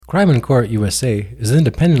Crime in Court USA is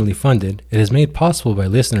independently funded. It is made possible by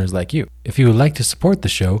listeners like you. If you would like to support the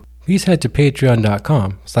show, please head to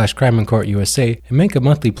patreon.com/crimeincourtusa and make a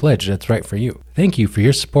monthly pledge that's right for you. Thank you for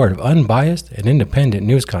your support of unbiased and independent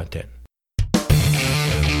news content.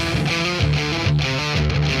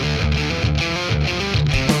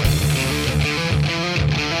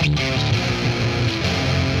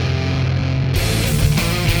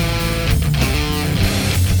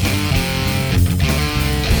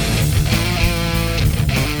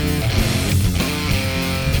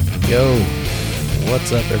 Yo,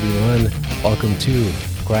 what's up everyone? Welcome to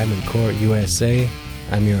Crime in Court USA.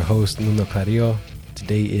 I'm your host, Nuno Carrillo.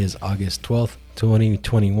 Today is August 12th,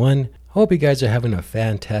 2021. Hope you guys are having a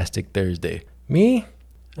fantastic Thursday. Me?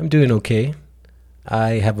 I'm doing okay.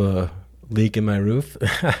 I have a leak in my roof.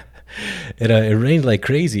 It rained like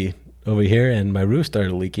crazy over here and my roof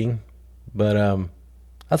started leaking. But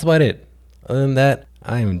that's about it. Other than that,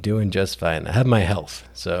 I am doing just fine. I have my health,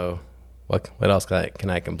 so what else can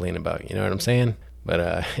I complain about? You know what I'm saying?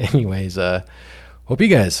 But anyways, hope you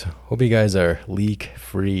guys are leak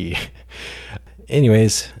free.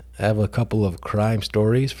 Anyways, I have a couple of crime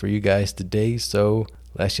stories for you guys today, so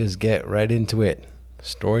let's just get right into it.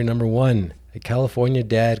 Story number 1. A California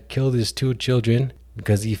dad killed his 2 children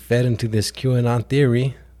because he fed into this QAnon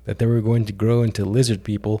theory that they were going to grow into lizard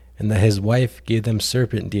people and that his wife gave them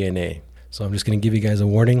serpent DNA. So I'm just going to give you guys a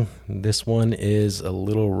warning. This one is a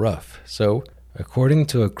little rough. So, according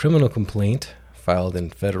to a criminal complaint filed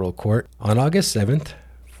in federal court, on August 7th,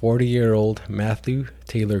 40-year-old Matthew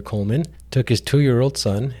Taylor Coleman took his 2-year-old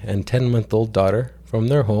son and 10-month-old daughter from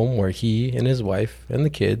their home where he and his wife and the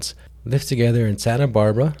kids lived together in Santa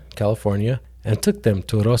Barbara, California, and took them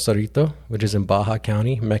to Rosarito, which is in Baja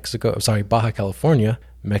California,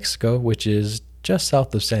 Mexico, which is just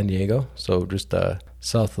south of San Diego, so just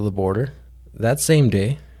south of the border. That same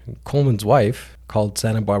day, Coleman's wife called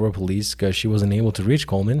Santa Barbara police because she wasn't able to reach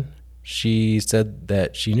Coleman. She said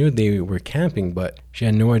that she knew they were camping, but she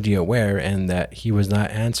had no idea where and that he was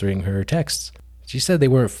not answering her texts. She said they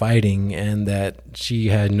weren't fighting and that she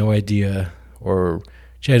had no idea or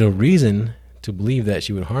she had no reason to believe that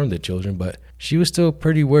she would harm the children, but she was still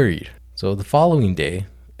pretty worried. So the following day,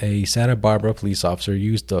 a Santa Barbara police officer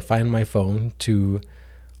used the Find My Phone to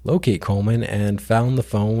locate Coleman and found the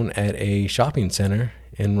phone at a shopping center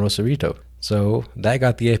in Rosarito. So that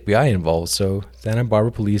got the FBI involved. So Santa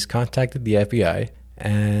Barbara police contacted the FBI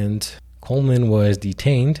and Coleman was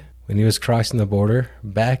detained when he was crossing the border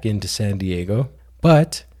back into San Diego,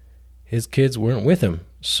 but his kids weren't with him.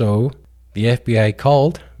 So the FBI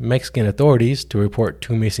called Mexican authorities to report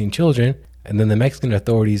 2 missing children, and then the Mexican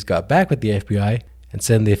authorities got back with the FBI and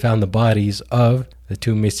said they found the bodies of the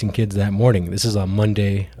 2 missing kids that morning. This is on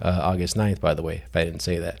Monday, August 9th, by the way, if I didn't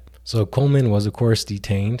say that. So Coleman was, of course,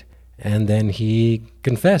 detained, and then he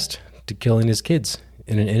confessed to killing his kids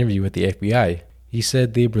in an interview with the FBI. He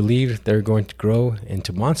said they believed they were going to grow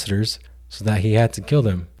into monsters, so that he had to kill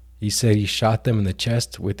them. He said he shot them in the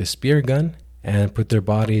chest with a spear gun and put their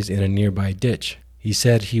bodies in a nearby ditch. He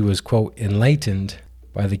said he was, quote, enlightened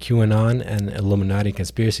by the QAnon and Illuminati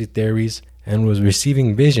conspiracy theories and was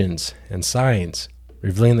receiving visions and signs,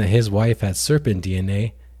 revealing that his wife had serpent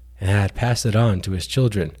DNA and had passed it on to his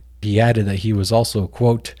children. He added that he was also,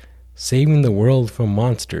 quote, saving the world from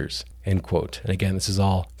monsters, end quote. And again, this is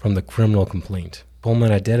all from the criminal complaint.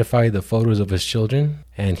 Coleman identified the photos of his children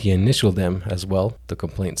and he initialed them as well, the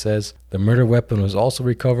complaint says. The murder weapon was also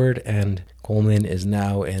recovered and Coleman is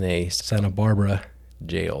now in a Santa Barbara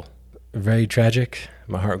jail. Very tragic.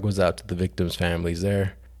 My heart goes out to the victims' families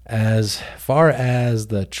there. As far as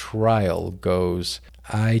the trial goes,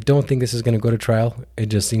 I don't think this is going to go to trial. It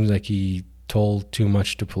just seems like he told too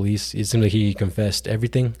much to police. It seems like he confessed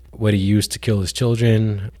everything, what he used to kill his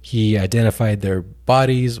children. He identified their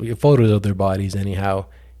bodies, photos of their bodies anyhow,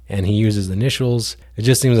 and he used his initials. It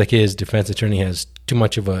just seems like his defense attorney has too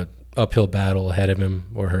much of a uphill battle ahead of him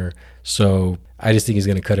or her. So I just think he's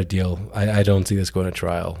going to cut a deal. I don't see this going to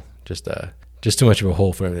trial. Just too much of a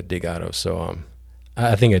hole for him to dig out of. So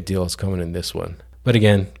I think a deal is coming in this one. But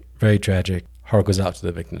again, very tragic. Heart goes out to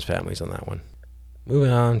the victims' families on that one.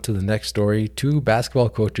 Moving on to the next story. 2 basketball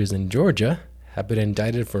coaches in Georgia have been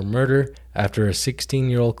indicted for murder after a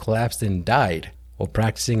 16-year-old collapsed and died while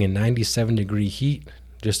practicing in 97-degree heat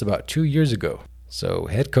just about 2 years ago. So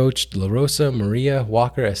head coach La Rosa Maria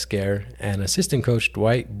Walker Esquer and assistant coach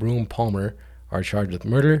Dwight Broom Palmer are charged with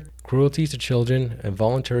murder, cruelty to children,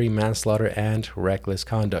 involuntary manslaughter, and reckless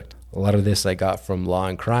conduct. A lot of this I got from Law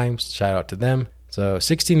and Crime. Shout out to them. So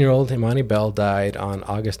 16-year-old Imani Bell died on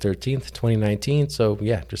August 13th, 2019. So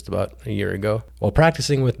yeah, just about a year ago, while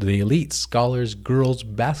practicing with the Elite Scholars girls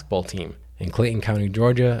basketball team in Clayton County,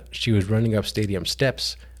 Georgia. She was running up stadium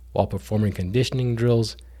steps while performing conditioning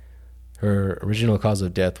drills. Her original cause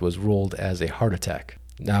of death was ruled as a heart attack.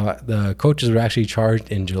 Now, the coaches were actually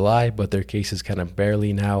charged in July, but their case is kind of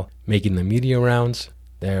barely now making the media rounds.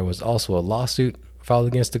 There was also a lawsuit filed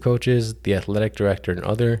against the coaches, the athletic director, and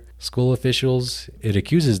other school officials. It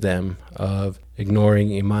accuses them of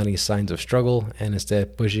ignoring Imani's signs of struggle and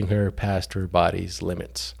instead pushing her past her body's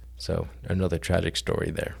limits. So, another tragic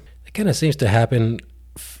story there. It kind of seems to happen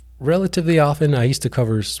relatively often. I used to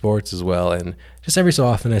cover sports as well, and just every so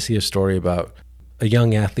often I see a story about a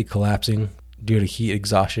young athlete collapsing due to heat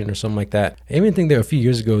exhaustion or something like that. I even think that a few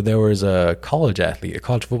years ago there was a college athlete, a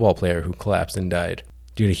college football player who collapsed and died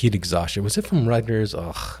due to heat exhaustion. Was it from Rutgers?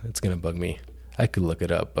 Ugh, it's going to bug me. I could look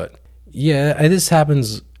it up, but yeah, this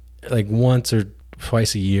happens like once or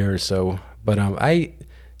twice a year or so. But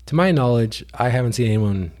to my knowledge, I haven't seen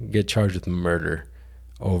anyone get charged with murder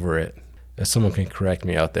over it. Someone can correct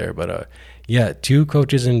me out there, but yeah, 2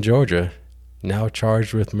 coaches in Georgia now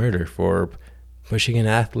charged with murder for pushing an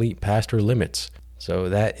athlete past her limits. So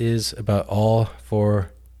that is about all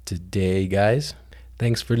for today, guys.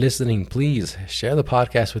 Thanks for listening. Please share the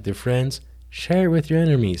podcast with your friends. Share it with your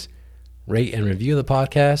enemies. Rate and review the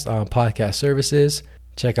podcast on podcast services.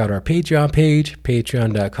 Check out our Patreon page,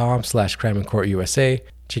 patreon.com/Crime in Court USA.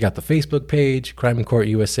 Check out the Facebook page, Crime in Court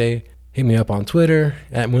USA. Hit me up on Twitter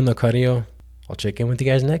 @Mundo Carrillo. I'll check in with you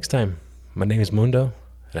guys next time. My name is Mundo,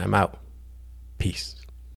 and I'm out. Peace.